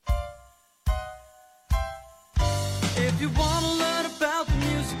you want to learn about the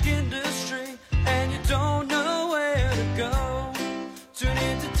music industry and you don't know where to go, tune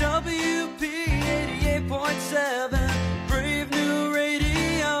in to WP 88.7, Brave New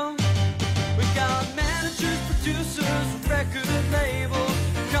Radio. We got managers, producers, record labels,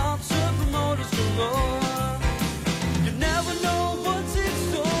 concert promoters galore. You never know what's in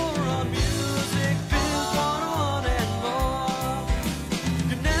store on Music Biz 101 and more.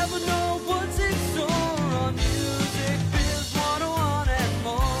 You never know what's in store on Music Biz 101 and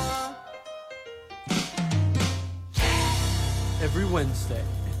more. Every Wednesday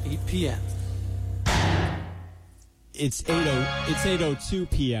at 8 p.m. It's 8:02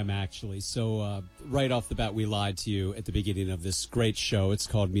 p.m. actually. So right off the bat, we lied to you at the beginning of this great show. It's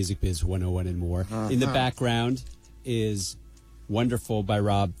called Music Biz 101 and more. In the background is Wonderful by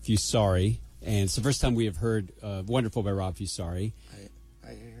Rob Fusari, and it's the first time we have heard Wonderful by Rob Fusari.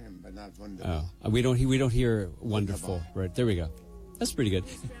 I hear him, but not wonderful. Oh, we don't hear Wonderful. Right there we go. That's pretty good.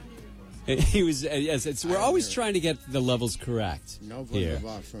 He was yes. We're always trying to get the levels correct. No here.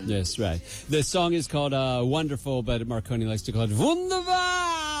 wunderbar from me. That's right. The song is called Wonderful, but Marconi likes to call it Wunderbar.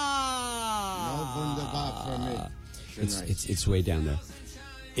 No wunderbar from me. It's way down there.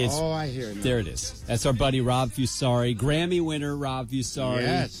 I hear it now. There it is. That's our buddy Rob Fusari, Grammy winner Rob Fusari.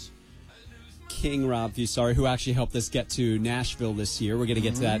 Yes. King Rob Fusari, who actually helped us get to Nashville this year. We're going to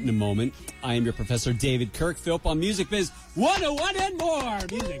get to that in a moment. I am your professor, David Kirkphilp, on Music Biz 101 and more.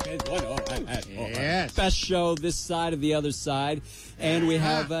 Music Biz 101 and more. Yes. Best show this side of the other side. And we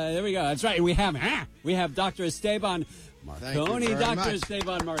have, there we go. That's right. We have Dr. Esteban Marconi. Dr.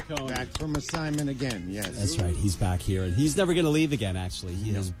 Esteban Marconi. Back from assignment again, yes. That's right. He's back here. And he's never going to leave again, actually.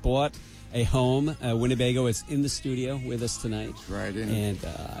 He has bought a home, Winnebago. Is in the studio with us tonight. Right in. And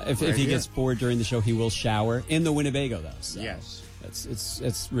if he gets bored during the show, he will shower in the Winnebago, though. So yes.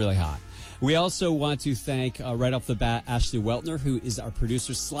 It's really hot. We also want to thank, right off the bat, Ashley Weltner, who is our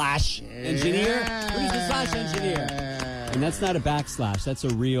producer / engineer. Producer / engineer. And that's not a backslash. That's a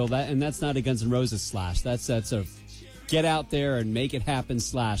real, and that's not a Guns N' Roses / That's a get out there and make it happen /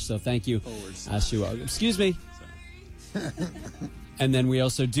 So thank you, Ashley Weltner. Excuse me. And then we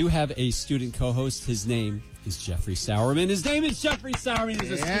also do have a student co-host. His name is Jeffrey Sauerman. He's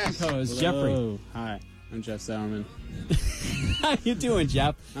a student co-host. Hello. Jeffrey. Hi, I'm Jeff Sauerman. How you doing,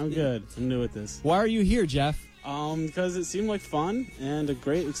 Jeff? I'm good. I'm new at this. Why are you here, Jeff? Because it seemed like fun and a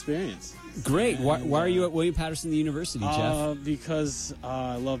great experience. Great. Why are you at William Patterson University, Jeff? Because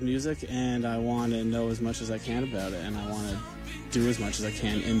I love music and I want to know as much as I can about it, and I want to do as much as I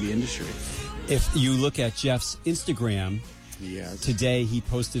can in the industry. If you look at Jeff's Instagram, today he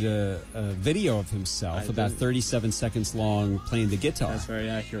posted a video of himself about 37 seconds long playing the guitar. That's very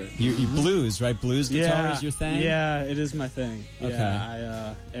accurate. You blues, right? Blues guitar is your thing? Yeah, it is my thing. Okay.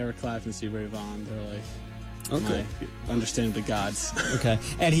 Yeah, Eric Clapton, Seabury Vaughan, they're like my understanding the gods. Okay.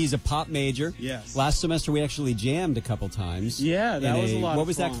 And he's a pop major. Yes. Last semester we actually jammed a couple times. Yeah, that was a lot of fun. What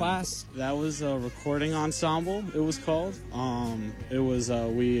was that class? That was a recording ensemble, it was called. It was,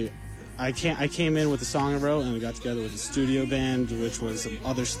 I came in with a song I wrote, and we got together with a studio band, which was some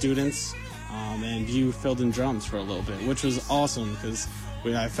other students, and you filled in drums for a little bit, which was awesome because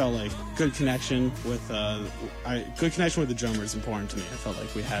I felt like good connection with the drummer is important to me. I felt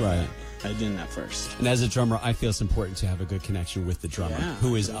like we had that. I didn't at first. And as a drummer, I feel it's important to have a good connection with the drummer,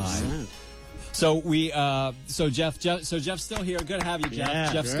 who is 100%. So Jeff's still here. Good to have you, Jeff.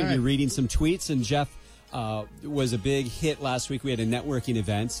 Yeah, Jeff's going to be reading some tweets, and Jeff was a big hit last week. We had a networking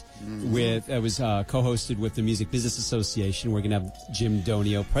event it was co-hosted with the Music Business Association. We're going to have Jim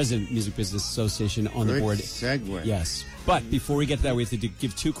Donio, President of Music Business Association, on the board. Segue. Yes. But before we get to that, we have to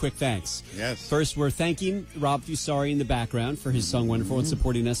give two quick thanks. Yes. First, we're thanking Rob Fusari in the background for his song Wonderful and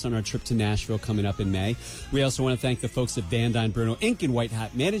supporting us on our trip to Nashville coming up in May. We also want to thank the folks at Van Dyne Bruno Inc. and White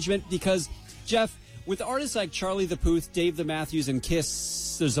Hat Management because, Jeff, with artists like Charlie the Puth, Dave the Matthews, and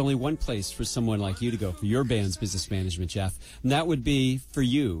Kiss, there's only one place for someone like you to go for your band's business management, Jeff. And that would be for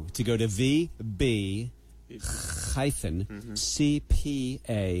you to go to vb-cpa.com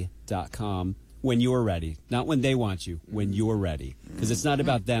when you're ready. Not when they want you, when you're ready. Because it's not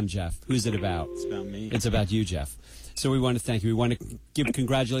about them, Jeff. Who's it about? It's about me. It's about you, Jeff. So we want to thank you. We want to give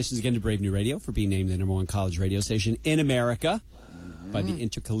congratulations again to Brave New Radio for being named the #1 college radio station in America by the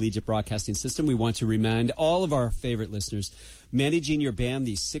Intercollegiate Broadcasting System. We want to remind all of our favorite listeners, Managing Your Band,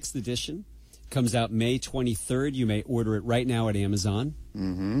 the 6th edition, comes out May 23rd. You may order it right now at Amazon.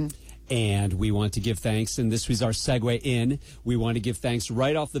 And we want to give thanks, and this was our segue in. We want to give thanks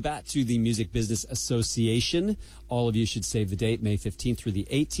right off the bat to the Music Business Association. All of you should save the date, May 15th through the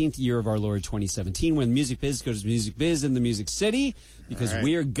 18th, year of our Lord 2017, when Music Biz goes to Music Biz in the Music City, because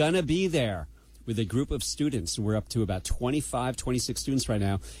we're going to be there. with a group of students. We're up to about 25, 26 students right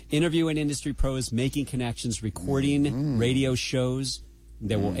now, interviewing industry pros, making connections, recording radio shows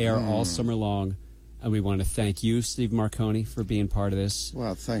that will air all summer long. And we want to thank you, Steve Marconi, for being part of this.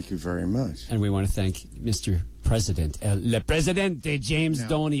 Well, thank you very much. And we want to thank Mr. President, Le Presidente James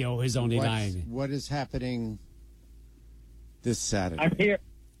Donio, his only nine. What is happening this Saturday? I'm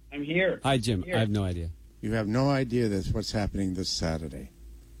here. Hi, Jim. I have no idea. You have no idea what's happening this Saturday.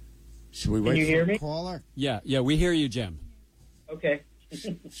 Should we wait you for hear a me? caller? Yeah, we hear you, Jim. Okay.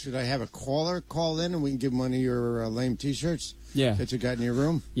 Should I have a caller call in and we can give him one of your lame T-shirts that you got in your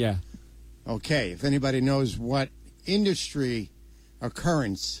room? Yeah. Okay, if anybody knows what industry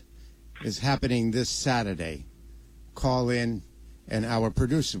occurrence is happening this Saturday, call in, and our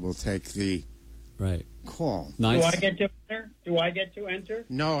producer will take the call. Nice. Do I get to enter?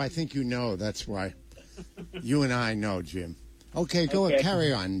 No, I think you know. That's why. You and I know, Jim. Okay,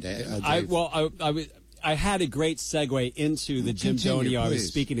 carry on, Dave. I had a great segue into the Jim Donio. I was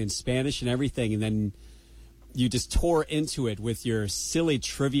speaking in Spanish and everything, and then you just tore into it with your silly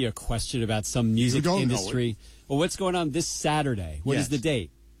trivia question about some music industry. Well, what's going on this Saturday? What is the date?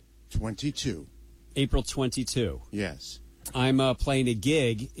 22. April 22. Yes. I'm playing a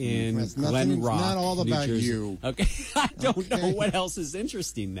gig in Glen Rock, It's not all New about Jersey. you. Okay, I don't know what else is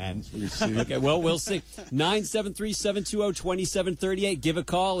interesting then. Okay, well, we'll see. 973-720-2738. Give a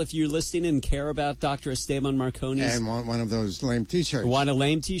call if you're listening and care about Dr. Esteban Marconi's. And want one of those lame T-shirts. Want a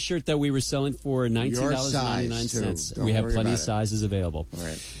lame T-shirt that we were selling for $19.99. We have plenty of sizes available. All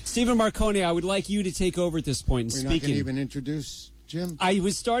right. Stephen Marconi, I would like you to take over at this point. We're not going to even introduce Jim? I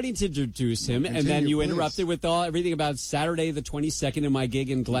was starting to introduce him, and then you interrupted with everything about Saturday the 22nd and my gig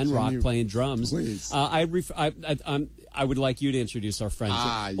in Glen Rock playing drums. Please. I would like you to introduce our friend.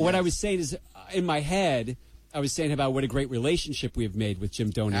 Yes. What I was saying is, in my head, I was saying about what a great relationship we have made with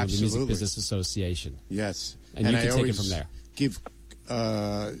Jim Donio and the Music Business Association. Yes. And you can take it from there. Give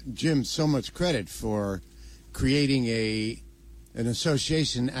Jim so much credit for creating an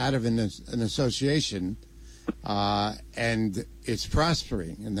association out of an association, and it's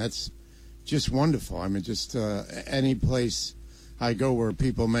prospering, and that's just wonderful. I mean, just any place I go where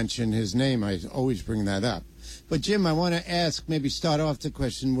people mention his name, I always bring that up. But, Jim, I want to ask, maybe start off the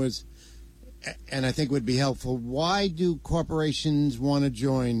question was, and I think would be helpful, why do corporations want to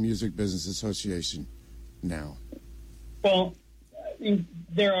join Music Business Association now? Well,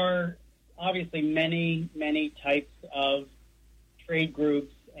 there are obviously many, many types of trade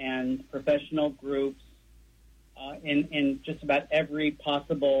groups and professional groups in just about every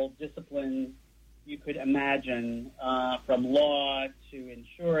possible discipline you could imagine, from law to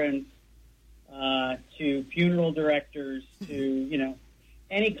insurance to funeral directors to,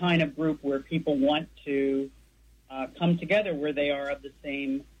 any kind of group where people want to come together where they are of the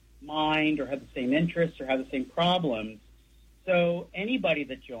same mind or have the same interests or have the same problems. So anybody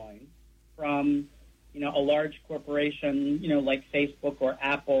that joins, from, a large corporation, like Facebook or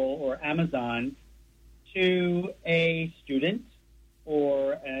Apple or Amazon, to a student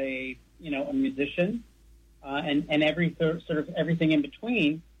or a musician, and every sort of everything in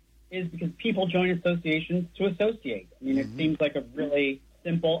between, is because people join associations to associate. I mean, it seems like a really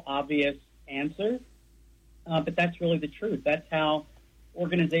simple, obvious answer, but that's really the truth. That's how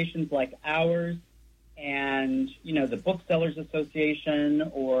organizations like ours and, the Booksellers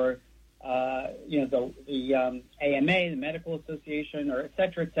Association or, the AMA, the Medical Association, or et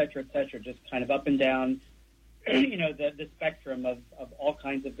cetera, just kind of up and down, the spectrum of all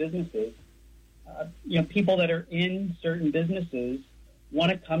kinds of businesses. People that are in certain businesses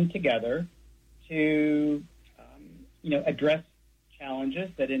want to come together to, address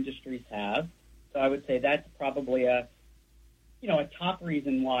challenges that industries have. So I would say that's probably a top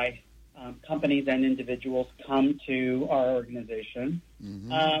reason why companies and individuals come to our organization.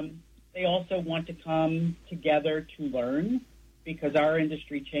 They also want to come together to learn, because our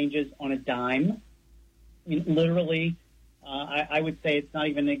industry changes on a dime. I mean, literally, I would say it's not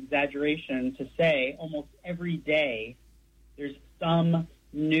even an exaggeration to say almost every day there's some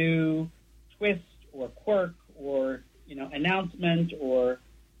new twist or quirk or, announcement or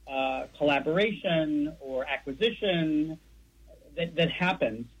collaboration or acquisition that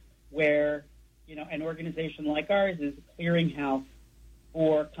happens where, an organization like ours is a clearinghouse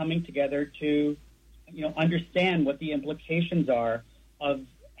for coming together to, understand what the implications are of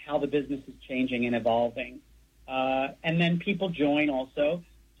how the business is changing and evolving. And then people join also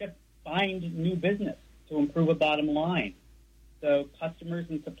to find new business to improve a bottom line. So customers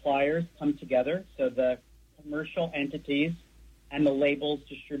and suppliers come together. So the commercial entities and the labels,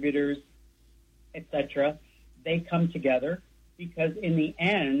 distributors, etc., they come together because in the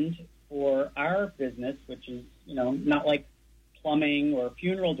end, for for our business, which is, not like plumbing or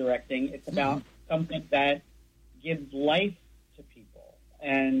funeral directing. It's about something that gives life to people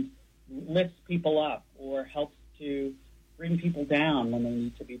and lifts people up or helps to bring people down when they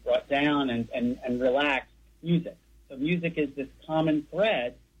need to be brought down and relax. Music. So music is this common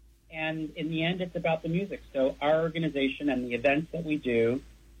thread, and in the end, it's about the music. So our organization and the events that we do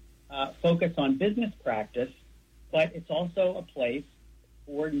focus on business practice, but it's also a place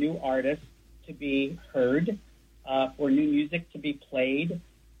for new artists to be heard, for new music to be played,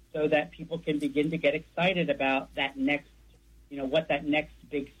 so that people can begin to get excited about that next, what that next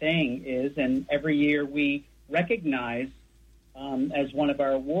big thing is. And every year we recognize, as one of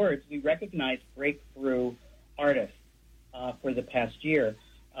our awards, we recognize breakthrough artists for the past year,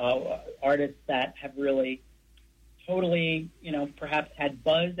 artists that have really totally, perhaps had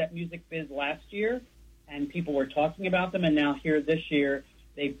buzz at Music Biz last year, and people were talking about them, and now here this year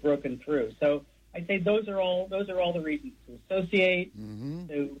they've broken through. So I'd say those are all the reasons to associate,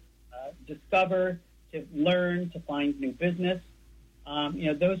 to discover, to learn, to find new business.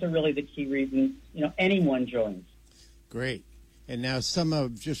 Those are really the key reasons. Anyone joins. Great. And now some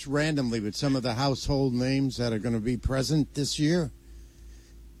of, just randomly, but some of the household names that are going to be present this year?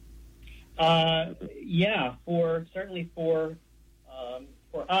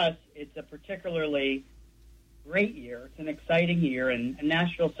 For us, it's a particularly great year. It's an exciting year, and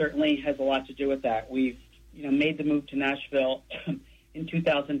Nashville certainly has a lot to do with that. We've, made the move to Nashville in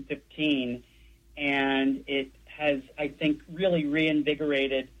 2015, and it has, I think, really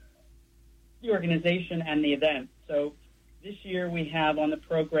reinvigorated the organization and the event. So this year we have on the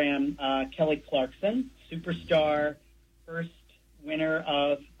program Kelly Clarkson, superstar, first winner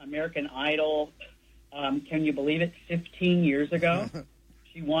of American Idol. Can you believe it? 15 years ago.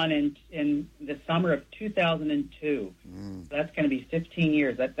 She won in the summer of 2002. So that's going to be 15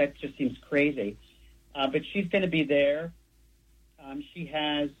 years. That just seems crazy. But she's going to be there. She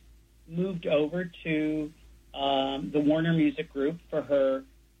has moved over to the Warner Music Group for her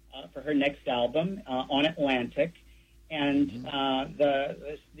next album on Atlantic, and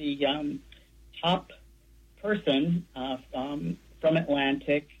the top person from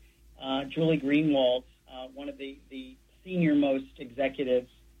Atlantic, Julie Greenwald, one of the senior most executives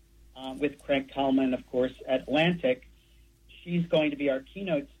with Craig Kallman, of course, at Atlantic. She's going to be our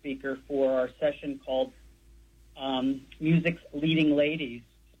keynote speaker for our session called Music's Leading Ladies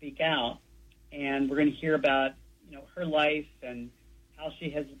Speak Out, and we're going to hear about her life and how she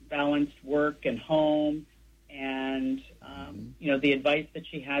has balanced work and home, and the advice that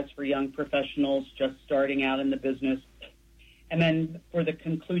she has for young professionals just starting out in the business. And then for the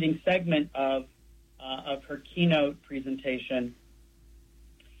concluding segment of her keynote presentation,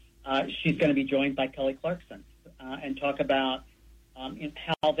 she's going to be joined by Kelly Clarkson and talk about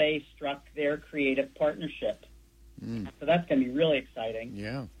how they struck their creative partnership. So that's going to be really exciting.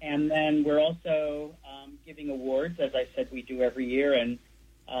 Yeah. And then we're also giving awards, as I said we do every year. And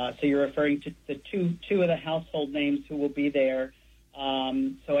so you're referring to the two of the household names who will be there.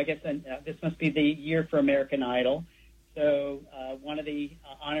 So I guess this must be the year for American Idol. So one of the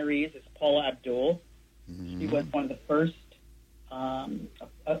honorees is Paula Abdul. She was one of the first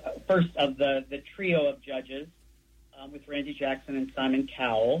of the trio of judges with Randy Jackson and Simon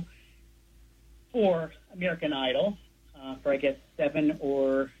Cowell for American Idol for, I guess, 7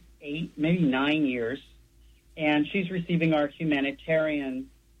 or 8, maybe 9 years. And she's receiving our humanitarian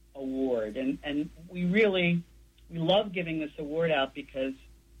award. And we love giving this award out because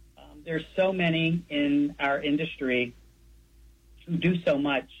there's so many in our industry who do so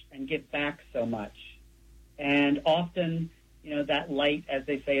much and give back so much. And often, that light, as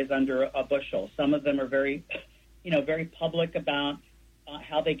they say, is under a bushel. Some of them are very, very public about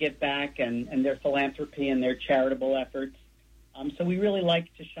how they give back and their philanthropy and their charitable efforts. So we really like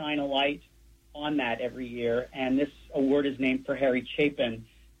to shine a light on that every year. And this award is named for Harry Chapin,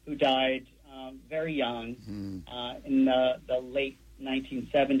 who died very young in the late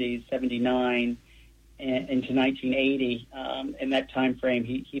 1970s, 79 into 1980. In that time frame,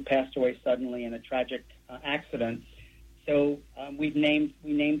 he passed away suddenly in a tragic accident. So we named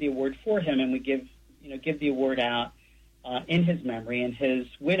the award for him, and we give the award out in his memory. And his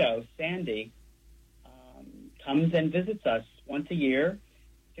widow, Sandy, comes and visits us once a year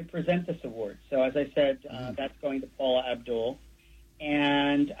to present this award. So as I said, that's going to Paula Abdul.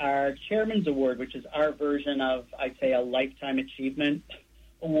 And our Chairman's Award, which is our version of, I'd say, a Lifetime Achievement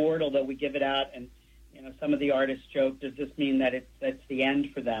Award, although we give it out, and some of the artists joke, does this mean that that's the end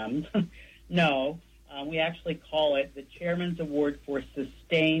for them? No, we actually call it the Chairman's Award for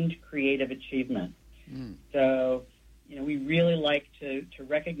Sustained Creative Achievement. So, we really like to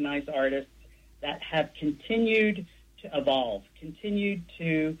recognize artists that have continued to evolve, continued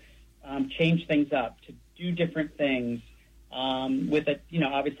to change things up, to do different things, with it,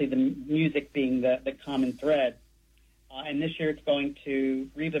 obviously the music being the common thread. And this year it's going to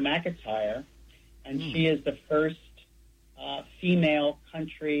Reba McEntire, and she is the first female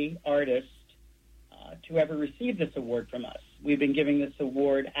country artist to ever receive this award from us. We've been giving this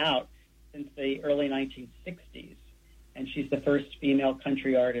award out since the early 1960s, and she's the first female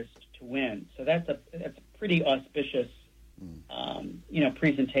country artist to win. So that's a pretty auspicious,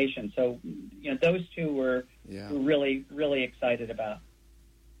 presentation. So, those two we're really, really excited about.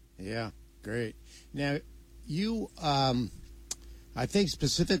 Yeah, great. Now, you, I think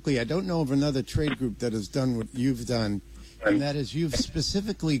specifically, I don't know of another trade group that has done what you've done, and that is you've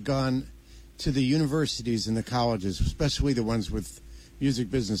specifically gone to the universities and the colleges, especially the ones with music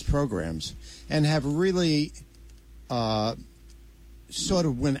business programs, and have really sort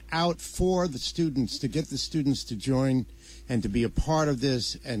of went out for the students to get the students to join and to be a part of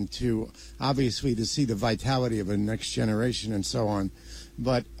this, and to obviously to see the vitality of a next generation and so on.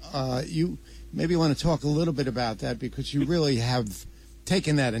 But you maybe want to talk a little bit about that, because you really have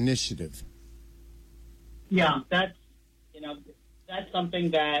taken that initiative. Yeah, that's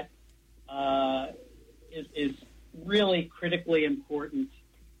something that is really critically important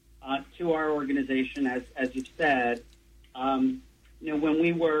to our organization, as you've said. When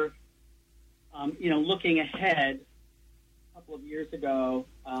we were, looking ahead a couple of years ago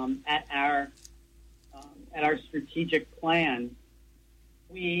at our strategic plan,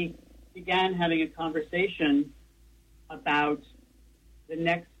 we began having a conversation about the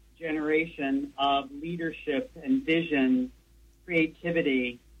next generation of leadership and vision,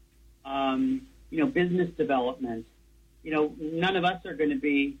 creativity, business development. None of us are going to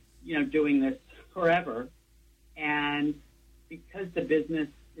be, doing this forever. And because the business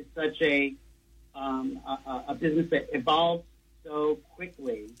is such a business that evolves so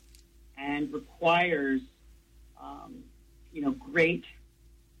quickly and requires, great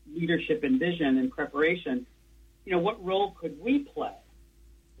leadership and vision and preparation, what role could we play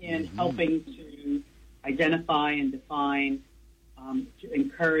in helping to identify and define, to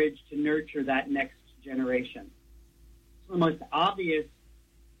encourage, to nurture that next generation? So the most obvious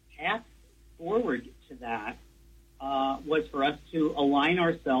path forward to that was for us to align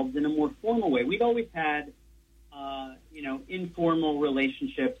ourselves in a more formal way. We'd always had, informal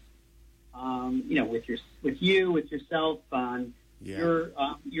relationships, with yourself,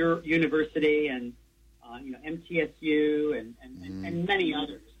 your university, and MTSU, and many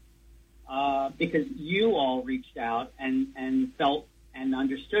others, because you all reached out and felt and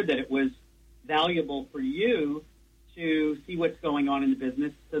understood that it was valuable for you to see what's going on in the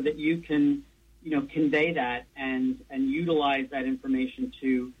business, so that you can, convey that and utilize that information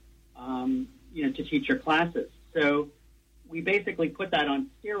to, to teach your classes. So we basically put that on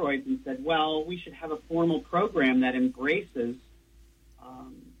steroids and said, well, we should have a formal program that embraces,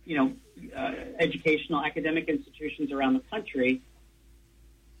 educational academic institutions around the country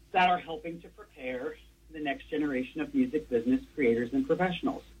that are helping to prepare the next generation of music business creators and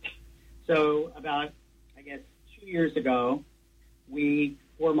professionals. So about, 2 years ago, we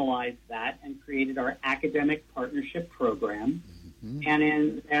formalized that and created our academic partnership program. And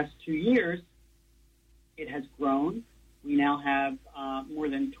in the past 2 years, it has grown. We now have more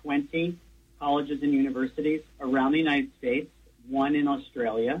than 20 colleges and universities around the United States, one in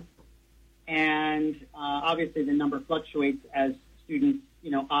Australia. And obviously the number fluctuates as students,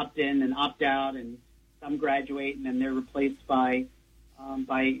 opt in and opt out, and some graduate and then they're replaced by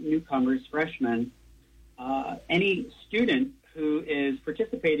newcomers, freshmen. Any student who is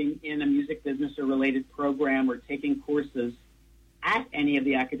participating in a music business or related program or taking courses at any of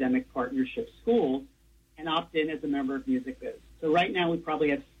the academic partnership schools can opt in as a member of Music Biz. So right now we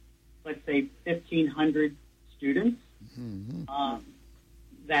probably have, let's say, 1,500 students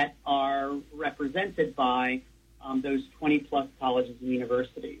that are represented by those 20-plus colleges and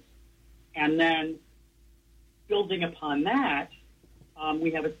universities. And then building upon that,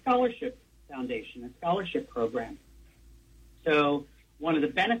 we have a scholarship foundation, a scholarship program. So one of the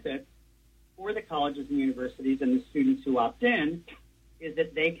benefits for the colleges and universities and the students who opt in is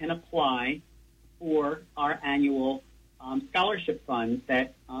that they can apply for our annual scholarship funds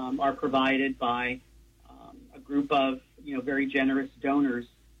that are provided by a group of very generous donors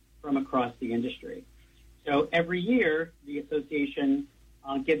from across the industry. So every year, the association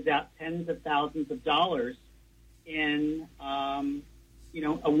gives out tens of thousands of dollars in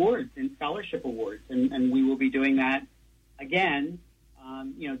awards, in scholarship awards, and we will be doing that again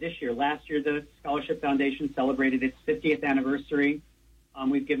this year. Last year, the Scholarship Foundation celebrated its 50th anniversary.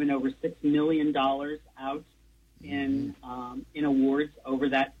 We've given over $6 million out in awards over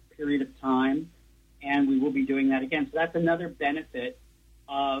that period of time, and we will be doing that again. So that's another benefit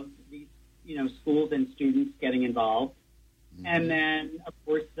of these, schools and students getting involved. Mm-hmm. And then, of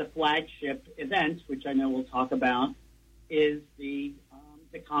course, the flagship event, which I know we'll talk about, is the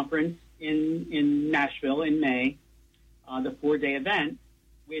conference in Nashville in May, the 4-day event,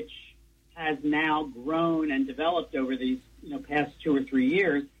 which has now grown and developed over these past 2 or 3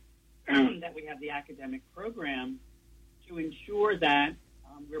 years, that we have the academic program to ensure that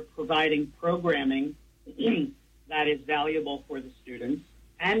we're providing programming that is valuable for the students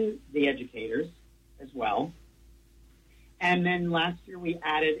and the educators as well. And then last year we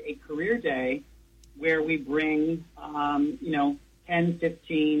added a career day where we bring, 10,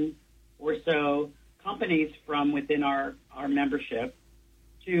 15 or so companies from within our membership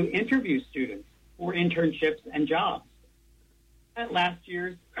to interview students for internships and jobs. At last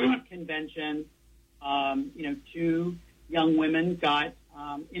year's convention, 2 young women got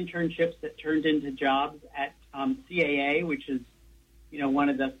internships that turned into jobs at CAA, which is, one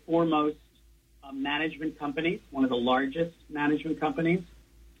of the foremost management companies, one of the largest management companies.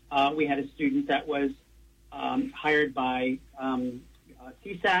 We had a student that was hired by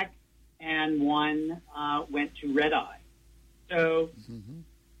CSAC, and one went to Red Eye. So,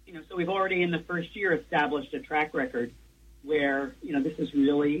 so we've already in the first year established a track record where, this is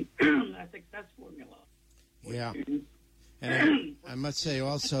really a success formula. Yeah. Students and I must say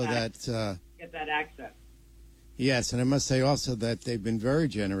also that... get that access. Yes, and I must say also that they've been very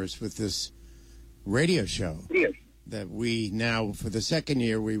generous with this radio show. Yes. That we now, for the second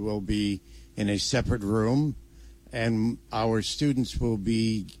year, we will be in a separate room, and our students will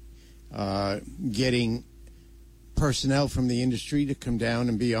be getting personnel from the industry to come down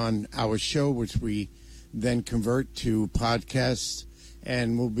and be on our show, which we then convert to podcasts,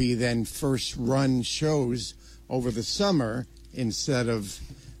 and will be then first run shows over the summer instead of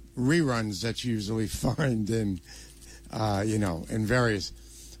reruns that you usually find in, in various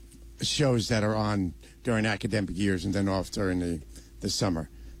shows that are on during academic years and then off during the summer.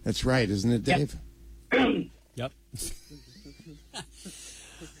 That's right, isn't it, Dave? Yep.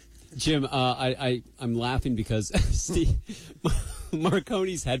 Jim, I'm laughing because Steve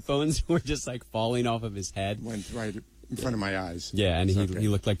Marconi's headphones were just like falling off of his head. Went right in front of my eyes. Yeah, and he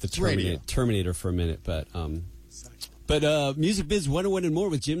looked like the Terminator for a minute, but Music Biz 101 and more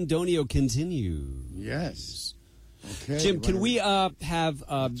with Jim Donio continue. Yes. Okay. Jim, can we have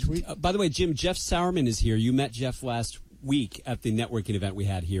by the way, Jim, Jeff Sauerman is here. You met Jeff last week at the networking event we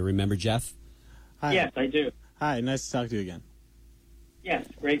had here. Remember Jeff? Hi. Yes, I do. Hi, nice to talk to you again. Yes,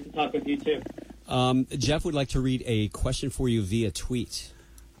 great to talk with you too. Jeff would like to read a question for you via tweet.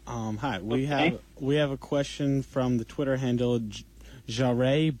 Hi, we have a question from the Twitter handle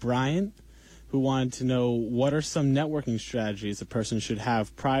Jarre Bryant, who wanted to know what are some networking strategies a person should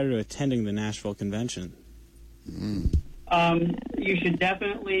have prior to attending the Nashville convention. You should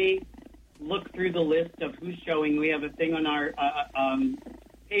definitely look through the list of who's showing. We have a thing on our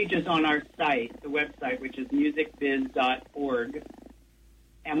pages on our site, the website, which is musicbiz.org.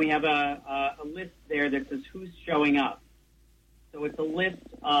 And we have a list there that says who's showing up. So it's a list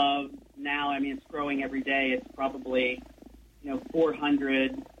of now, it's growing every day. It's probably,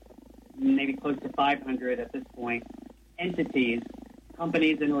 400, maybe close to 500 at this point, entities,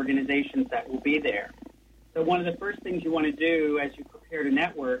 companies, and organizations that will be there. So one of the first things you want to do as you prepare to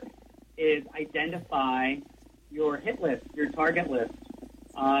network is identify your hit list, your target list,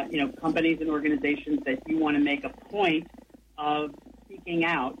 companies and organizations that you want to make a point of seeking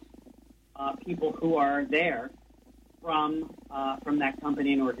out people who are there from that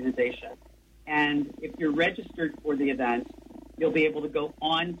company and organization. And if you're registered for the event, you'll be able to go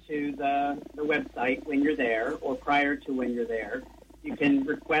on to the website when you're there or prior to when you're there. You can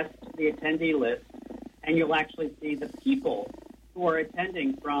request the attendee list, and you'll actually see the people who are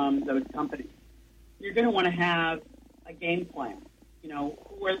attending from those companies. You're going to want to have a game plan.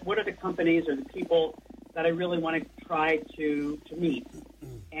 What are the companies or the people that I really want to try to meet?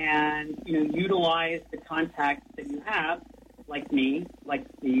 And, utilize the contacts that you have, like me, like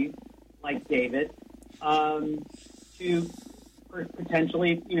Steve, like David, to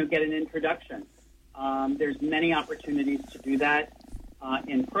potentially, get an introduction. There's many opportunities to do that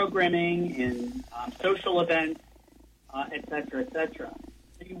in programming, in social events, et cetera, et cetera.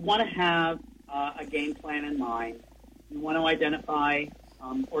 So you want to have a game plan in mind. You want to identify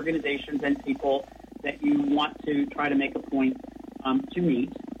organizations and people that you want to try to make a point to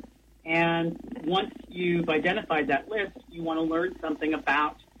meet. And once you've identified that list, you want to learn something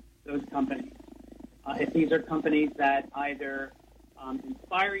about those companies. If these are companies that either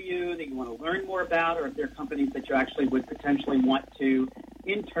inspire you, that you want to learn more about, or if they're companies that you actually would potentially want to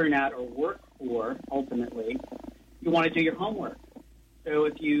intern at or work for, ultimately, you want to do your homework. So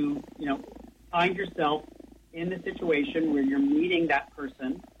if you find yourself in the situation where you're meeting that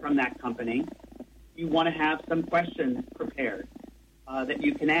person from that company, you want to have some questions prepared that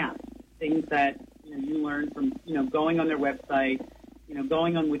you can ask, things that you learn from going on their website,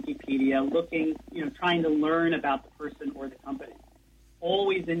 going on Wikipedia, looking, trying to learn about the person or the company.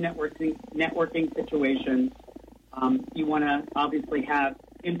 Always in networking situations, you want to obviously have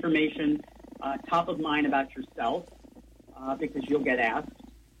information top of mind about yourself because you'll get asked.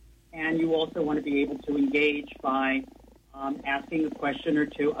 And you also want to be able to engage by asking a question or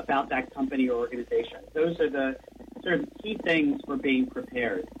two about that company or organization. Those are the sort of key things for being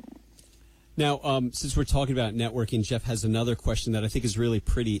prepared. Now, since we're talking about networking, Jeff has another question that I think is really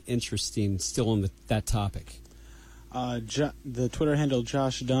pretty interesting still on that topic. The Twitter handle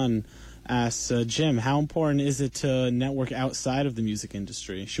Josh Dunn asks, Jim, how important is it to network outside of the music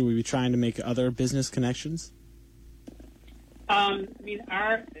industry? Should we be trying to make other business connections?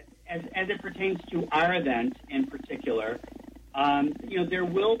 As it pertains to our event in particular, there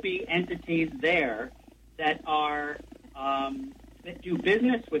will be entities there that are that do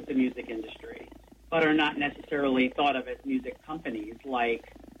business with the music industry, but are not necessarily thought of as music companies,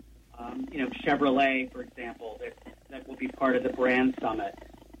 like Chevrolet, for example, that will be part of the brand summit,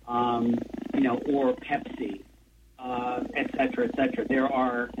 or Pepsi, et cetera, et cetera. There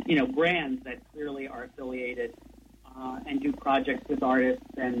are brands that clearly are affiliated and do projects with artists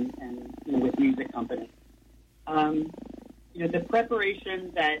and with music companies. The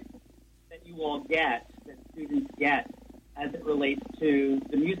preparation that you all get, that students get, as it relates to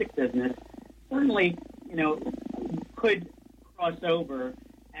the music business, certainly, could cross over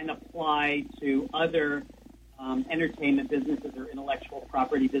and apply to other entertainment businesses or intellectual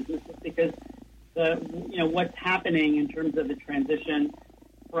property businesses, because what's happening in terms of the transition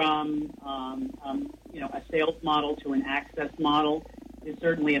from a sales model to an access model is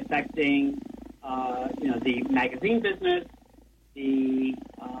certainly affecting the magazine business, the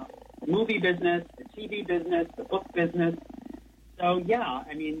movie business, the TV business, the book business. So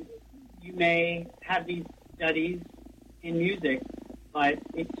you may have these studies in music, but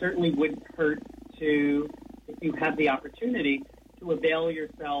it certainly wouldn't hurt if you have the opportunity to avail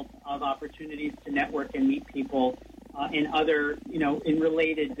yourself of opportunities to network and meet people in other, in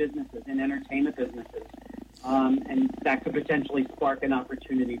related businesses, in entertainment businesses. And that could potentially spark an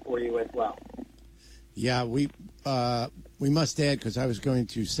opportunity for you as well. Yeah, we must add, because I was going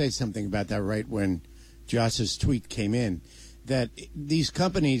to say something about that right when Josh's tweet came in, that these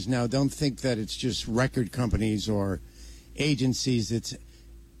companies now don't think that it's just record companies or agencies. It's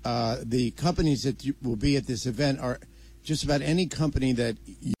the companies that will be at this event are just about any company that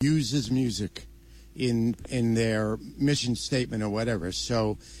uses music in their mission statement or whatever.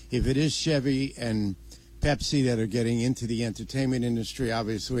 So if it is Chevy and Pepsi that are getting into the entertainment industry,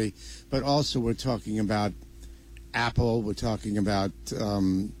 obviously, but also we're talking about Apple, we're talking about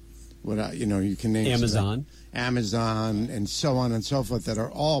you can name Amazon, and so on and so forth, that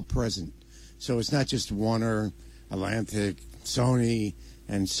are all present. So it's not just Warner, Atlantic, Sony,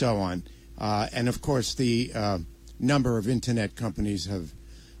 and so on. And of course, the number of internet companies have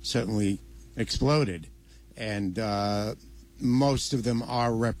certainly exploded, and most of them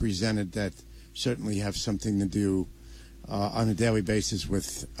are represented that certainly have something to do on a daily basis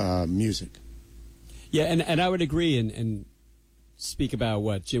with music. Yeah, and I would agree and speak about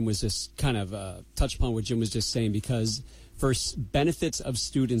what Jim was just kind of touch upon what Jim was just saying, because for benefits of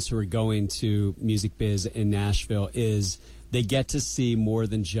students who are going to music biz in Nashville is they get to see more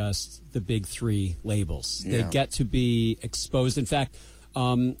than just the big three labels. Yeah. They get to be exposed. In fact,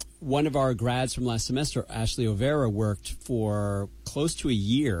 one of our grads from last semester, Ashley O'Vera, worked for close to a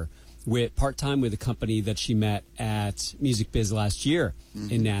year with part-time with a company that she met at Music Biz last year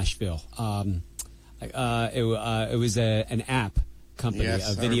in Nashville. It was an app company,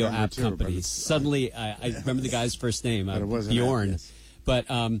 yes, a video app too, company. Suddenly, I remember the guy's first name, Bjorn. Yes. But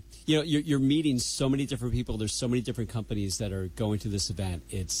you're meeting so many different people. There's so many different companies that are going to this event.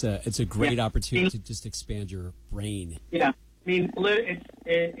 It's a great opportunity to just expand your brain. Yeah,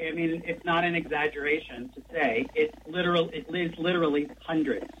 it's not an exaggeration to say it is literally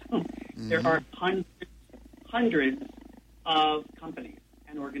hundreds. There are hundreds of companies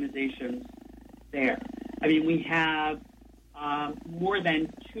and organizations there. I mean, we have more than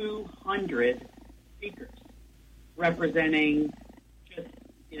 200 speakers representing just,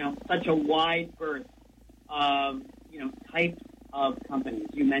 such a wide berth of, types of companies.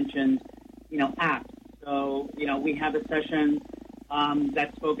 You mentioned, apps. So, we have a session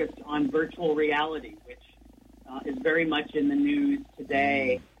that's focused on virtual reality, which is very much in the news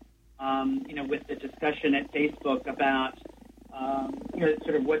today, with the discussion at Facebook about,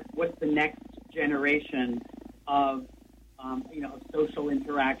 sort of what's the next generation of, of social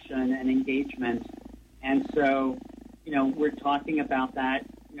interaction and engagement. And so, we're talking about that,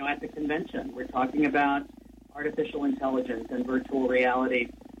 at the convention. We're talking about artificial intelligence and virtual reality.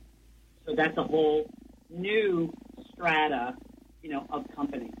 So that's a whole new strata, of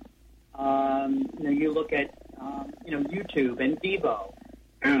companies. You look at, YouTube and Vivo,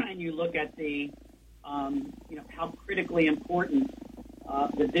 and you look at the, how critically important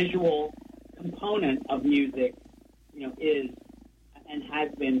the visual component of music, is and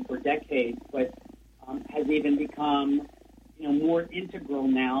has been for decades, but has even become, more integral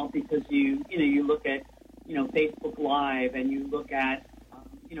now because you look at, Facebook Live and you look at,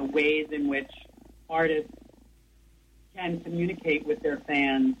 ways in which artists can communicate with their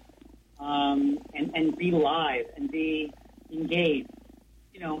fans and be live and be engaged,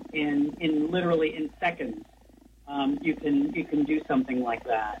 in literally in seconds. You can do something like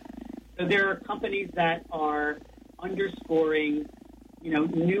that. So there are companies that are underscoring,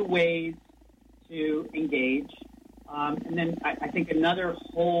 new ways to engage. And then I think another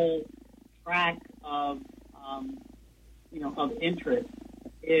whole track of, of interest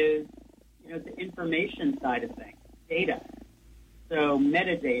is, the information side of things, data. So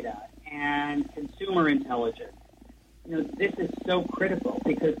metadata and consumer intelligence. This is so critical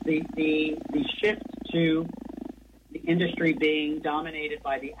because the shift to the industry being dominated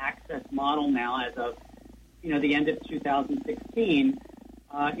by the access model now as of, the end of 2016,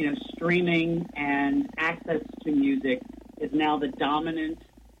 streaming and access to music is now the dominant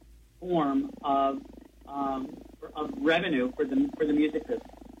form of revenue for the music business.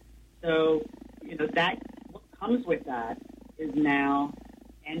 So, that what comes with that is now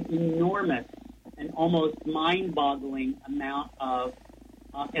an enormous and almost mind-boggling amount of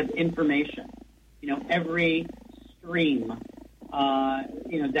information. Every stream,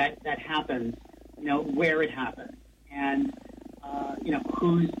 that happens, where it happens, and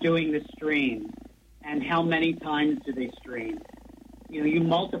who's doing the stream, and how many times do they stream. You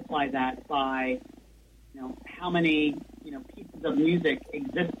multiply that by, how many, pieces of music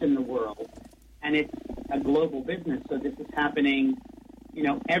exist in the world, and it's a global business, so this is happening,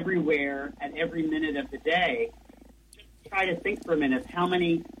 everywhere at every minute of the day. Just try to think for a minute how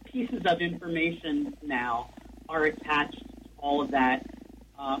many pieces of information now are attached to all of that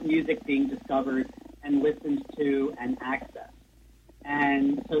music being discovered and listened to and accessed.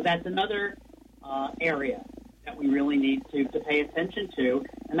 And so that's another area that we really need to pay attention to,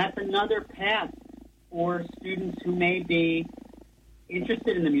 and that's another path for students who may be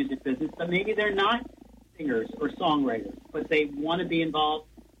interested in the music business, but maybe they're not singers or songwriters, but they want to be involved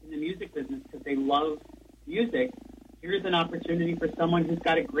in the music business because they love music. Here's an opportunity for someone who's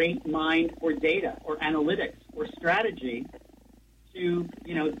got a great mind for data or analytics or strategy to,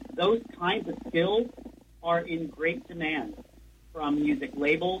 those kinds of skills are in great demand, from music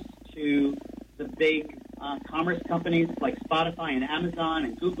labels to the big commerce companies like Spotify and Amazon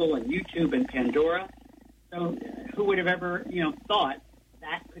and Google and YouTube and Pandora. So who would have ever, thought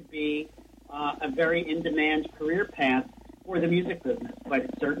that could be a very in-demand career path for the music business? But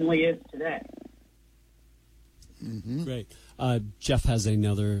it certainly is today. Mm-hmm. Great. Jeff has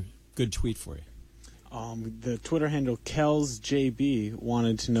another good tweet for you. The Twitter handle KelsJB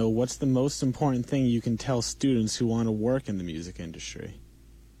wanted to know what's the most important thing you can tell students who want to work in the music industry.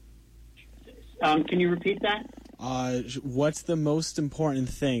 Can you repeat that? What's the most important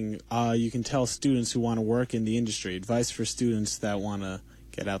thing you can tell students who want to work in the industry? Advice for students that want to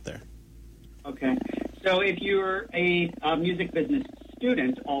get out there. Okay. So if you're a music business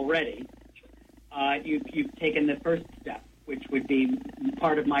student already, you've taken the first step, which would be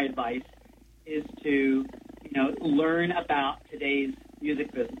part of my advice, is to, learn about today's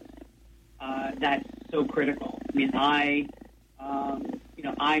music business. That's so critical. I mean, I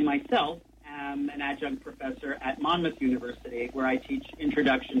myself am an adjunct professor at Monmouth University, where I teach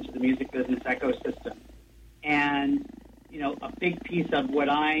Introduction to the Music Business Ecosystem. And, a big piece of what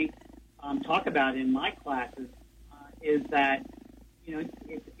I talk about in my classes is that,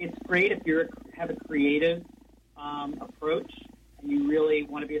 it's great if you have a creative approach and you really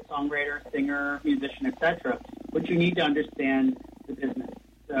want to be a songwriter, singer, musician, etc., but you need to understand the business.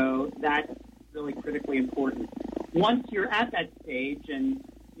 So that's really critically important. Once you're at that stage and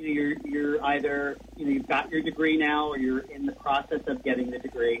you're either, you've got your degree now or you're in the process of getting the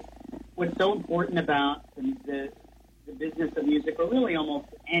degree, what's so important about the the business of music, or really almost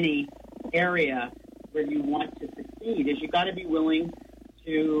any area where you want to succeed, is you've got to be willing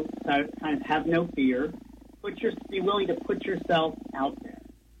to kind of have no fear, be willing to put yourself out there,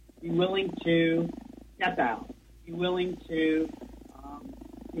 be willing to step out, be willing to,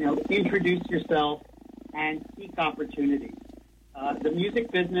 introduce yourself and seek opportunities. The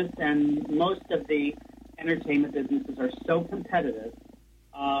music business and most of the entertainment businesses are so competitive.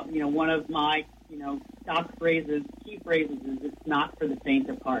 One of my, stock phrases, key phrases is it's not for the faint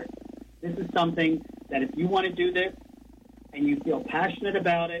of heart. This is something that if you want to do this and you feel passionate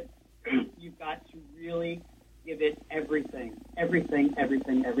about it, you've got to really give it everything.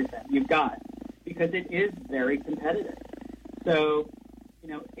 You've got, because it is very competitive. So,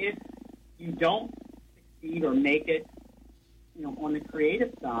 if you don't succeed or make it, on the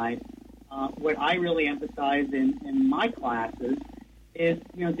creative side, what I really emphasize in my classes is,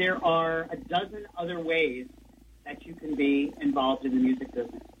 there are a dozen other ways that you can be involved in the music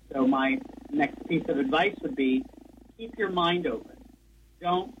business. So my next piece of advice would be keep your mind open.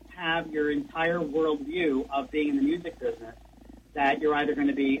 Don't have your entire worldview of being in the music business that you're either going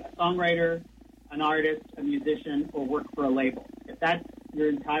to be a songwriter, an artist, a musician, or work for a label. If that's your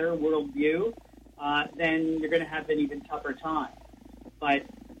entire worldview, then you're going to have an even tougher time. But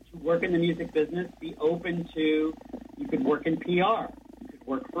to work in the music business, be open to, you could work in PR, you could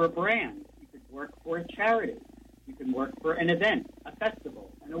work for a brand, you could work for a charity, you can work for an event, a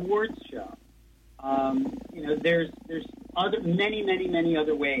festival, an awards show. There's many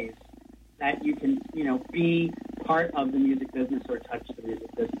other ways that you can, be part of the music business or touch the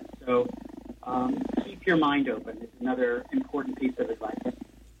music business. So keep your mind open is another important piece of advice.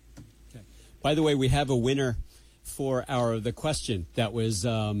 Okay. By the way, we have a winner for the question that was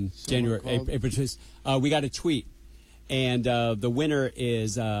January, April. We got a tweet, and the winner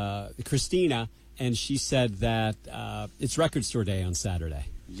is Christina, and she said that it's Record Store Day on Saturday.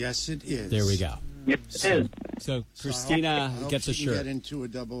 Yes, it is. There we go. Yes, it is. So Christina gets a shirt. Get into a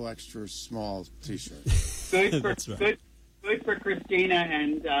double extra small T-shirt. Good for That's right. good for Christina,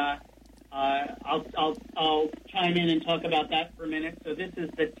 and I'll chime in and talk about that for a minute. So this is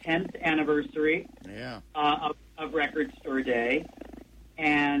the 10th anniversary of Record Store Day,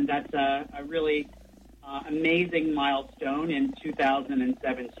 and that's a really amazing milestone in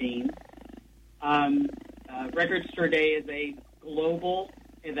 2017. Record Store Day is a global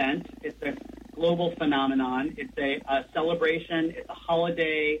event. It's a global phenomenon. It's a celebration. It's a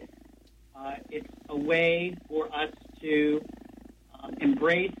holiday. It's a way for us to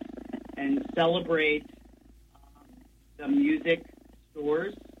embrace and celebrate the music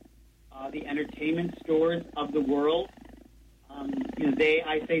stores, the entertainment stores of the world.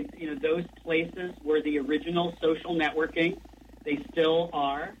 Those places were the original social networking. They still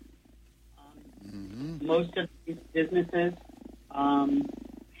are. Most of these businesses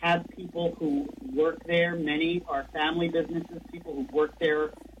have people who work there. Many are family businesses, people who've worked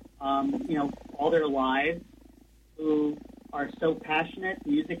there, all their lives, who are so passionate.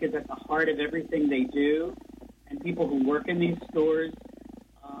 Music is at the heart of everything they do, and people who work in these stores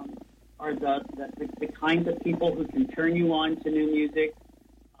are the kinds of people who can turn you on to new music,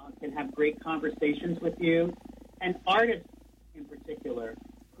 can have great conversations with you, and artists in particular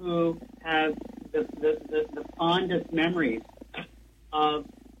who have the fondest memories of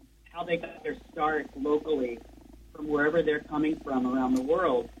how they got their start locally from wherever they're coming from around the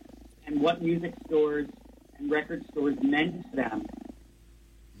world, and what music stores and record stores meant to them.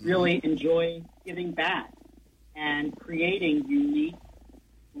 Really enjoy giving back and creating unique,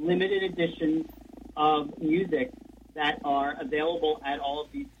 limited editions of music that are available at all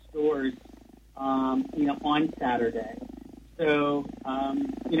of these stores, on Saturday. So, I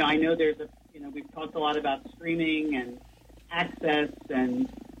know we've talked a lot about streaming and access and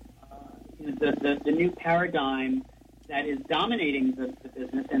the new paradigm that is dominating the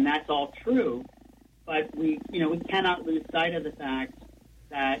business, and that's all true. But we cannot lose sight of the fact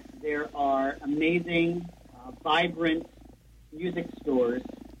that there are amazing, vibrant music stores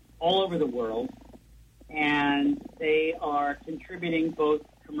all over the world, and they are contributing both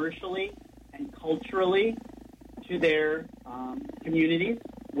commercially and culturally to their communities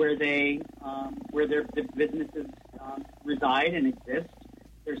where their businesses reside and exist.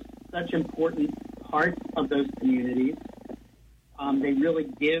 They're such important parts of those communities. They really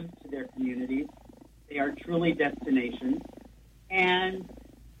give to their communities. They are truly destinations. And,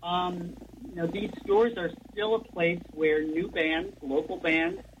 these stores are still a place where new bands, local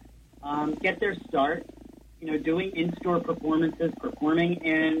bands, get their start, doing in-store performances, performing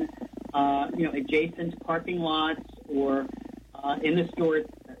in, adjacent parking lots or in the stores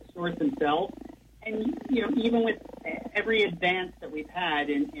themselves. And, even with every advance that we've had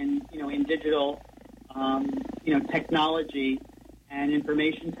in digital, technology and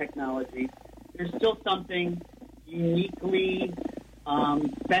information technology, there's still something uniquely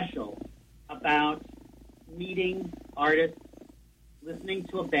special about meeting artists, listening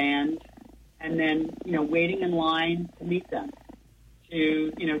to a band, and then, waiting in line to meet them,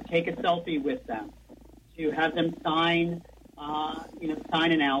 to, take a selfie with them, to have them sign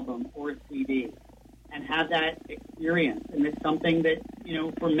an album or a CD and have that experience. And it's something that,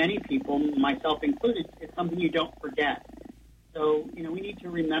 for many people, myself included, it's something you don't forget. So, we need to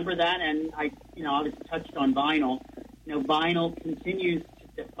remember that. And I was touched on vinyl. Vinyl continues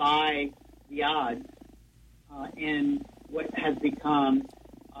to defy the odds in what has become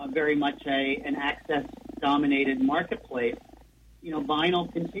very much an access-dominated marketplace.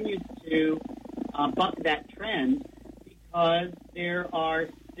 Vinyl continues to buck that trend because there are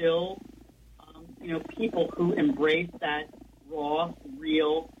still, people who embrace that raw,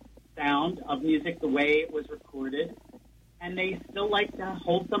 real sound of music the way it was recorded, and they still like to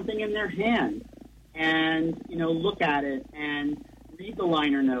hold something in their hand and, look at it and read the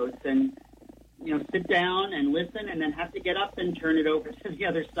liner notes and, sit down and listen and then have to get up and turn it over to the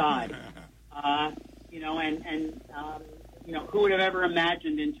other side. Who would have ever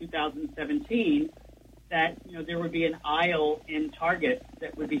imagined in 2017 that, there would be an aisle in Target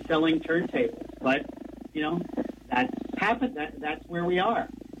that would be selling turntables? But, that's happened. That's where we are.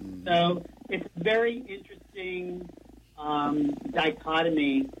 Mm-hmm. So it's a very interesting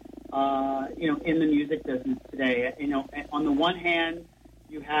dichotomy, in the music business today. On the one hand,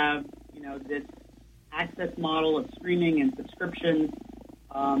 you have, this access model of streaming and subscriptions,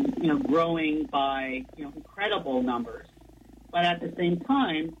 growing by, incredible numbers. But at the same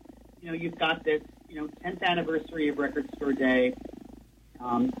time, you've got this, 10th anniversary of Record Store Day,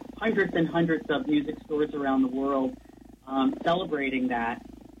 hundreds and hundreds of music stores around the world celebrating that,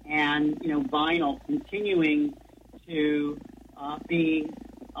 and, vinyl continuing to be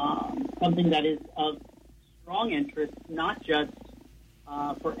something that is of strong interest, not just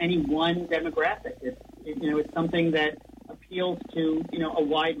for any one demographic. It's something that appeals to, a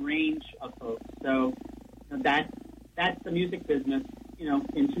wide range of folks. So that's the music business,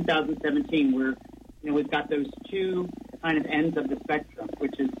 in 2017, where, we've got those two kind of ends of the spectrum,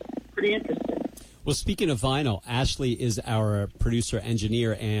 which is pretty interesting. Well, speaking of vinyl, Ashley is our producer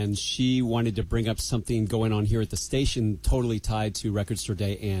engineer, and she wanted to bring up something going on here at the station totally tied to Record Store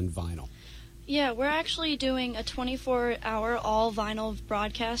Day and vinyl. Yeah, we're actually doing a 24-hour all-vinyl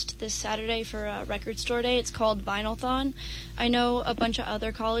broadcast this Saturday for Record Store Day. It's called Vinylthon. I know a bunch of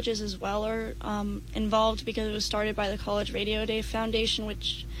other colleges as well are involved because it was started by the College Radio Day Foundation,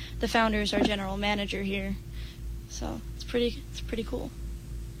 which the founders are general manager here. So it's pretty cool.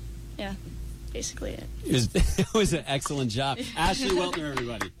 Yeah, basically it. It was an excellent job. Ashley Weltner,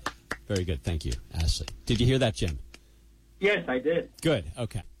 everybody. Very good. Thank you, Ashley. Did you hear that, Jim? Yes, I did. Good.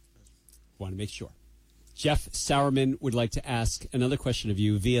 Okay. Want to make sure. Jeff Sauerman would like to ask another question of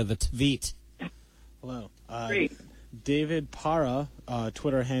you via the tweet. Hello. Great. David Para,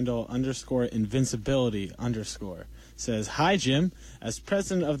 Twitter handle _invincibility_ says, "Hi, Jim. As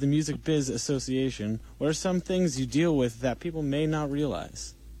president of the Music Biz Association, what are some things you deal with that people may not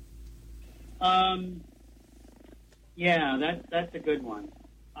realize?" Yeah, that's a good one.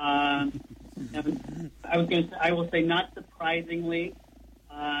 I will say, not surprisingly,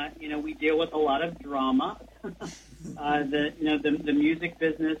 we deal with a lot of drama. The music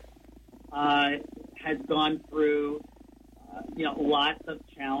business has gone through lots of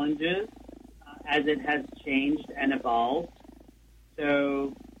challenges as it has changed and evolved.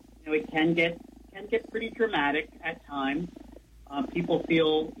 So it can get pretty dramatic at times. People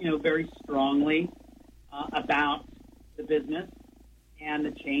feel very strongly about the business and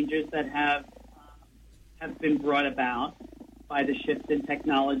the changes that have been brought about by the shifts in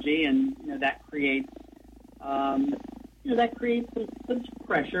technology, and that creates some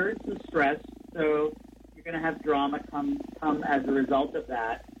pressure, some stress. So you're going to have drama come as a result of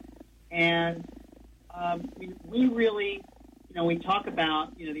that. And we really, we talk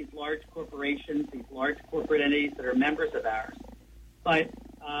about these large corporations, these large corporate entities that are members of ours. But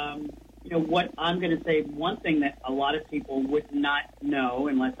what I'm going to say, one thing that a lot of people would not know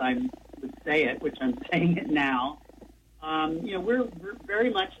unless I would say it, which I'm saying it now. We're very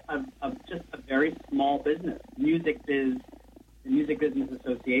much of just a very small business, the Music Business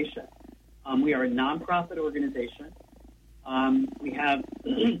Association. We are a nonprofit organization. We have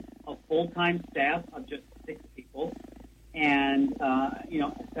a full-time staff of just 6 people, and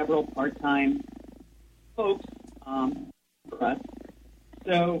several part-time folks for us.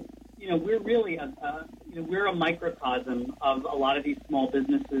 So we're really we're a microcosm of a lot of these small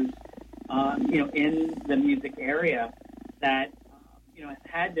businesses, in the music area that, have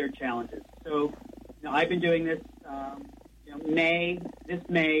had their challenges. So, I've been doing this, this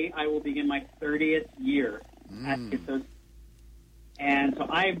May, I will begin my 30th year at the association. And so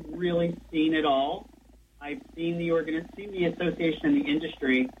I've really seen it all. I've seen the association and the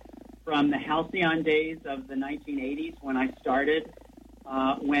industry from the halcyon days of the 1980s when I started,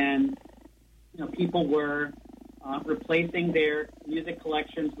 when people were replacing their music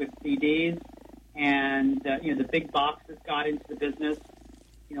collections with CDs, and the big boxes got into the business.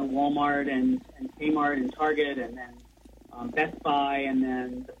 Walmart and Kmart and Target, and then Best Buy, and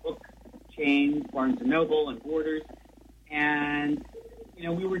then the book chains, Barnes and Noble and Borders, and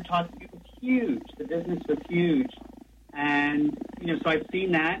we were talking. It was huge. The business was huge, and so I've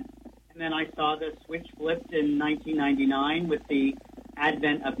seen that. And then I saw the switch flipped in 1999 with the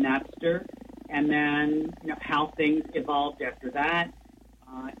advent of Napster, and then how things evolved after that.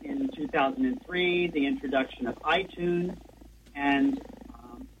 In 2003, the introduction of iTunes and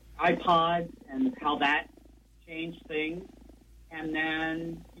iPods, and how that changed things. And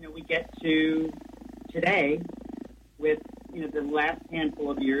then we get to today with the last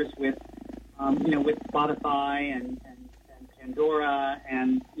handful of years with with Spotify and Pandora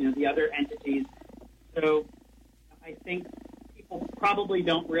and the other entities. So I think people probably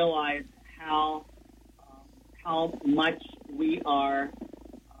don't realize how much we are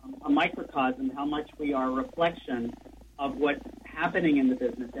a microcosm, how much we are a reflection of what's happening in the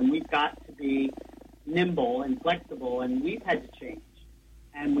business, and we've got to be nimble and flexible, and we've had to change,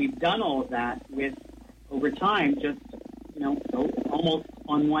 and we've done all of that with over time, just almost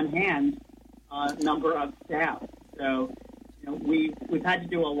on one hand, number of staff. So we've had to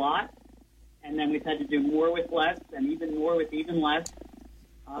do a lot, and then we've had to do more with less, and even more with even less.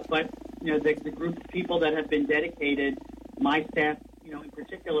 But the group of people that have been dedicated, my staff, in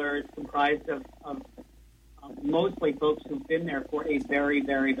particular, is comprised of mostly folks who've been there for a very,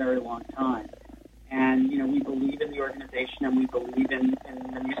 very, very long time. And, we believe in the organization, and we believe in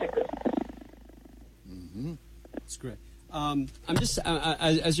the music business. Mm-hmm. That's great. I'm just,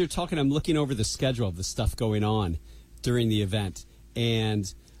 as you're talking, I'm looking over the schedule of the stuff going on during the event.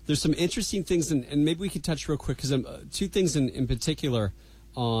 And there's some interesting things, and maybe we could touch real quick, because two things in particular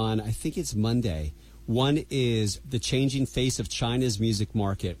on, I think it's Monday. One is the changing face of China's music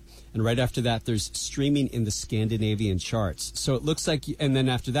market. And right after that, there's streaming in the Scandinavian charts. So it looks like, and then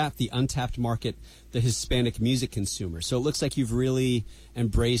after that, the untapped market, the Hispanic music consumer. So it looks like you've really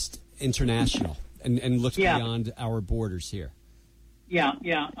embraced international and looked beyond our borders here. Yeah.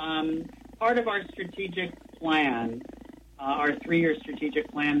 Part of our strategic plan, our 3-year strategic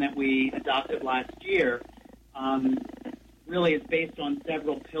plan that we adopted last year, really is based on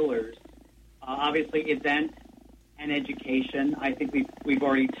several pillars. Obviously, event and education. I think we've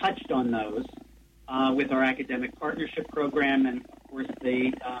already touched on those with our academic partnership program, and of course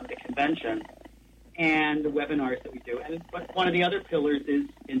the convention and the webinars that we do. But one of the other pillars is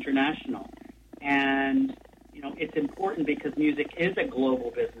international, and it's important because music is a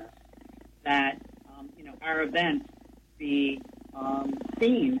global business that our events be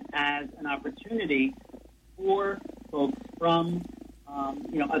seen as an opportunity for folks from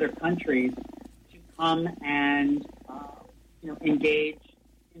other countries to come and engage,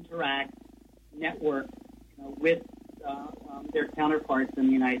 interact, network with their counterparts in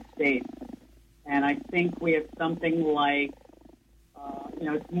the United States. And I think we have something like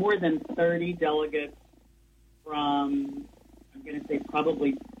it's more than 30 delegates from, I'm going to say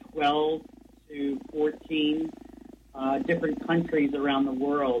probably 12 to 14 different countries around the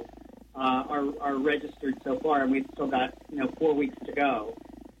world are registered so far, and we've still got 4 weeks to go.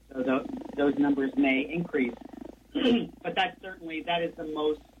 So those numbers may increase, but that is the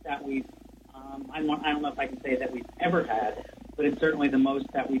most that we've. I don't know if I can say that we've ever had, but it's certainly the most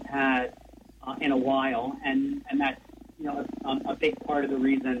that we've had in a while, and that's a big part of the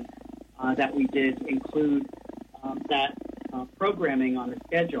reason that we did include that programming on the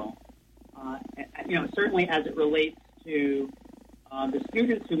schedule. Certainly as it relates to the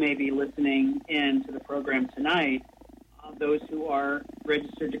students who may be listening in to the program tonight, those who are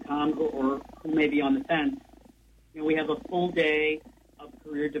registered to come or who may be on the fence, we have a full day of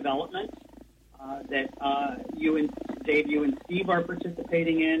career development that Dave, you and Steve are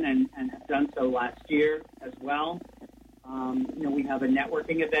participating in and have done so last year as well. We have a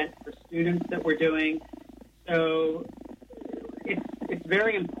networking event for students that we're doing. So it's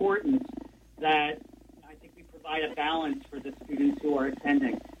very important that I think we provide a balance for the students who are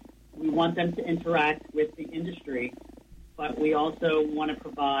attending. We want them to interact with the industry, but we also want to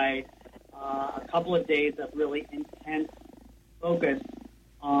provide a couple of days of really intense focus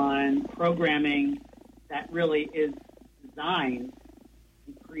on programming that really is designed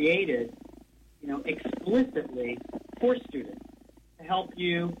and created, explicitly for students to help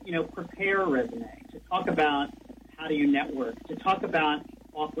you, prepare a resume, to talk about how do you network, to talk about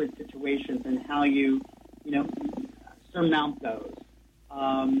awkward situations and how you, surmount those.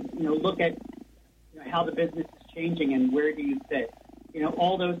 Look at how the business is changing and where do you fit.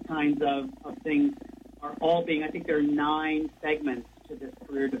 All those kinds of things are all being, I think there are 9 segments to this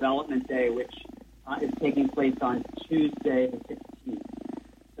Career Development Day, which is taking place on Tuesday the 16th.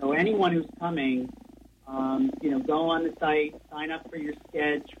 So anyone who's coming, go on the site, sign up for your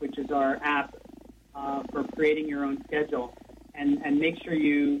Sketch, which is our app for creating your own schedule, and make sure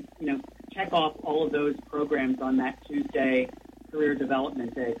you, check off all of those programs on that Tuesday Career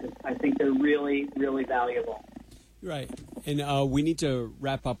Development Day, because I think they're really, really valuable. Right. And we need to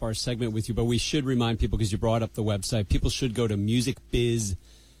wrap up our segment with you, but we should remind people, because you brought up the website, people should go to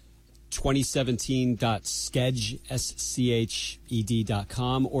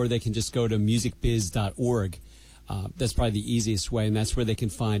musicbiz2017.sched.com, or they can just go to musicbiz.org. That's probably the easiest way, and that's where they can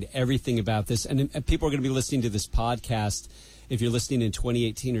find everything about this. And people are going to be listening to this podcast. If you're listening in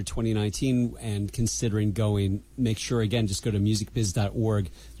 2018 or 2019 and considering going, make sure, again, just go to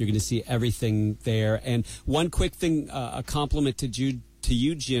musicbiz.org. You're going to see everything there. And one quick thing, a compliment to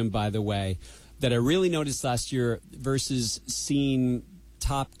you, Jim, by the way, that I really noticed last year versus seeing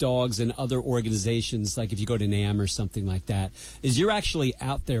top dogs in other organizations, like if you go to NAM or something like that, is you're actually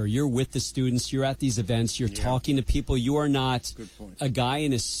out there. You're with the students. You're at these events. You're talking to people. You are not a guy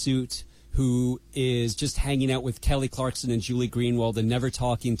in a suit who is just hanging out with Kelly Clarkson and Julie Greenwald and never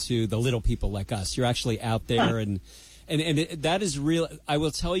talking to the little people like us. You're actually out there, and that is real. I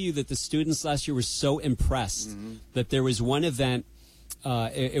will tell you that the students last year were so impressed that there was one event.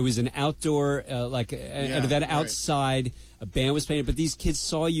 It was an outdoor, an event outside. A band was playing, but these kids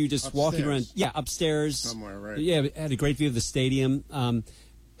saw you just upstairs. Walking around. Yeah, upstairs. Somewhere, right. Yeah, had a great view of the stadium.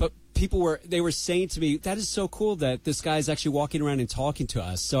 But people were saying to me, that is so cool that this guy is actually walking around and talking to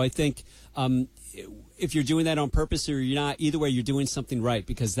us. So I think if you're doing that on purpose or you're not, either way, you're doing something right,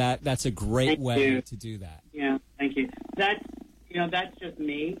 because that's a great way to do that. Yeah, thank you. That's just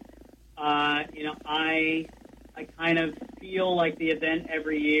me. I kind of feel like the event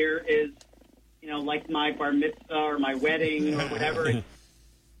every year is, like my bar mitzvah or my wedding or whatever,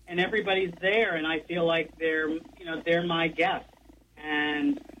 and everybody's there, and I feel like they're my guests,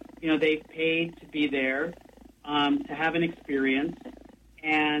 and they've paid to be there, to have an experience,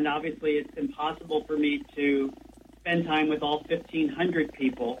 and obviously it's impossible for me to spend time with all 1,500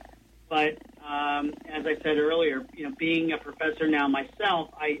 people, but as I said earlier, being a professor now myself,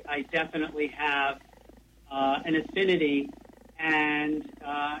 I definitely have an affinity and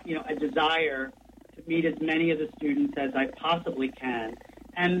a desire to meet as many of the students as I possibly can,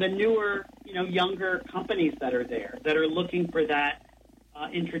 and the newer, younger companies that are there that are looking for that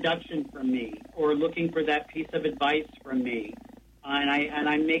introduction from me or looking for that piece of advice from me, and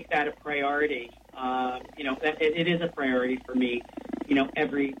I make that a priority. It is a priority for me.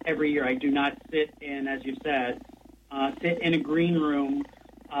 Every year I do not sit in, as you said, sit in a green room,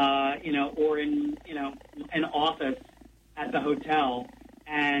 or in an office at the hotel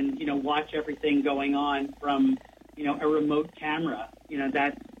and watch everything going on from a remote camera.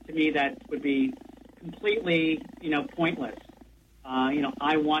 That to me that would be completely pointless.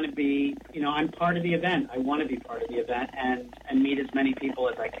 I want to be I'm part of the event. I want to be part of the event and meet as many people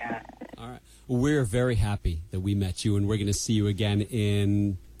as I can. All right. Well, we're very happy that we met you, and we're going to see you again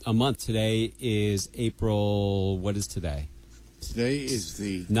in a month. Today is April. What is today? Today is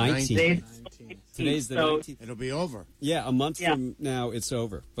the 19th. Today's the 19th. It'll be over. Yeah, a month from now it's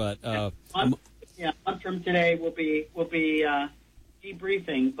over. But a month from today we'll be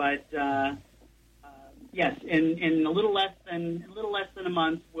debriefing. But yes, in a little less than a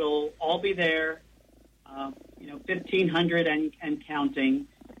month we'll all be there. 1,500 and counting,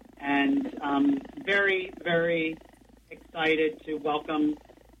 and very, very excited to welcome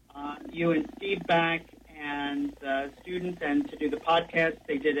you and Steve back, and students, and to do the podcast.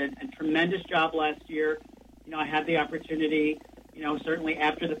 They did a tremendous job last year. I had the opportunity, certainly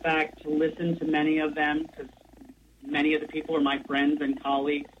after the fact, to listen to many of them, because many of the people are my friends and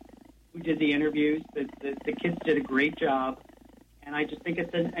colleagues who did the interviews. The kids did a great job, and I just think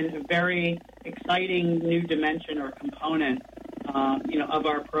it's a very exciting new dimension or component, of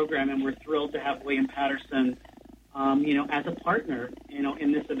our program, and we're thrilled to have William Patterson, as a partner,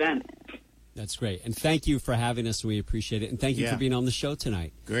 in this event. That's great. And thank you for having us. We appreciate it. And thank you for being on the show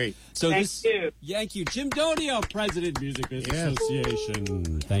tonight. Great. So Thank you. Thank you. Jim Donio, President, Music Business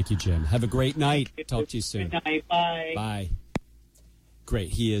Association. Thank you, Jim. Have a great night. Talk to you soon. Good night. Bye. Bye. Great.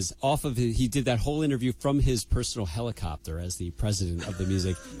 He is off of he did that whole interview from his personal helicopter as the president of the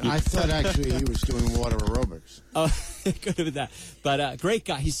music. I thought actually he was doing water aerobics. Oh, it could have been that. But great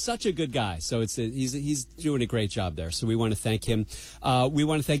guy. He's such a good guy. So he's doing a great job there. So we want to thank him. We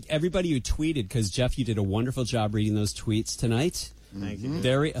want to thank everybody who tweeted, because, Jeff, you did a wonderful job reading those tweets tonight. Thank you.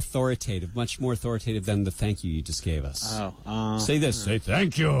 Very authoritative, much more authoritative than the thank you just gave us. Say this. Say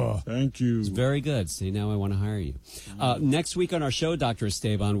thank you. Thank you. It's very good. See, now I want to hire you. Next week on our show, Dr.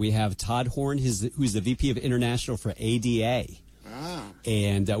 Esteban, we have Todd Horn, who's the VP of International for ADA.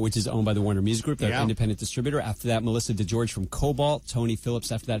 And which is owned by the Warner Music Group, their independent distributor. After that, Melissa DeGeorge from Cobalt, Tony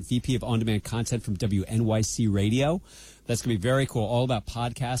Phillips after that, VP of On-Demand Content from WNYC Radio. That's going to be very cool, all about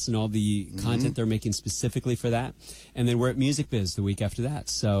podcasts and all the content they're making specifically for that. And then we're at Music Biz the week after that.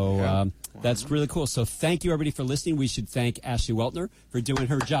 So that's really cool. So thank you, everybody, for listening. We should thank Ashley Weltner for doing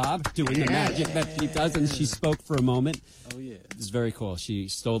her job, doing the magic that she does. And she spoke for a moment. Oh, yeah. It's very cool. She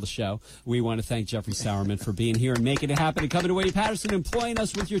stole the show. We want to thank Jeffrey Sauerman for being here and making it happen and coming to Wade Patterson, employing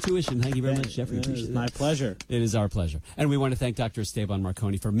us with your tuition. Thank you very much, Jeffrey. It's my pleasure. It is our pleasure. And we want to thank Dr. Esteban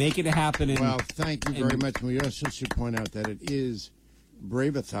Marconi for making it happen. Well, thank you very much. We also should point out that it is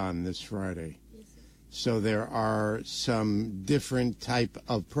Brave-a-thon this Friday. So there are some different type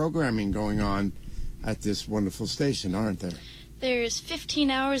of programming going on at this wonderful station, aren't there? There's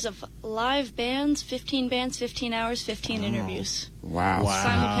 15 hours of live bands, 15 bands, 15 hours, 15 interviews. Wow.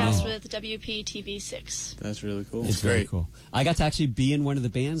 Simulcast with WPTV6. That's really cool. It's very cool. I got to actually be in one of the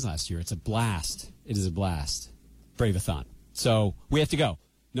bands last year. It's a blast. It is a blast. Brave-a-thon. So we have to go.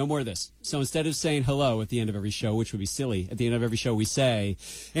 No more of this. So instead of saying hello at the end of every show, which would be silly, at the end of every show we say,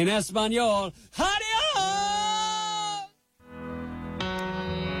 in Espanol, adios!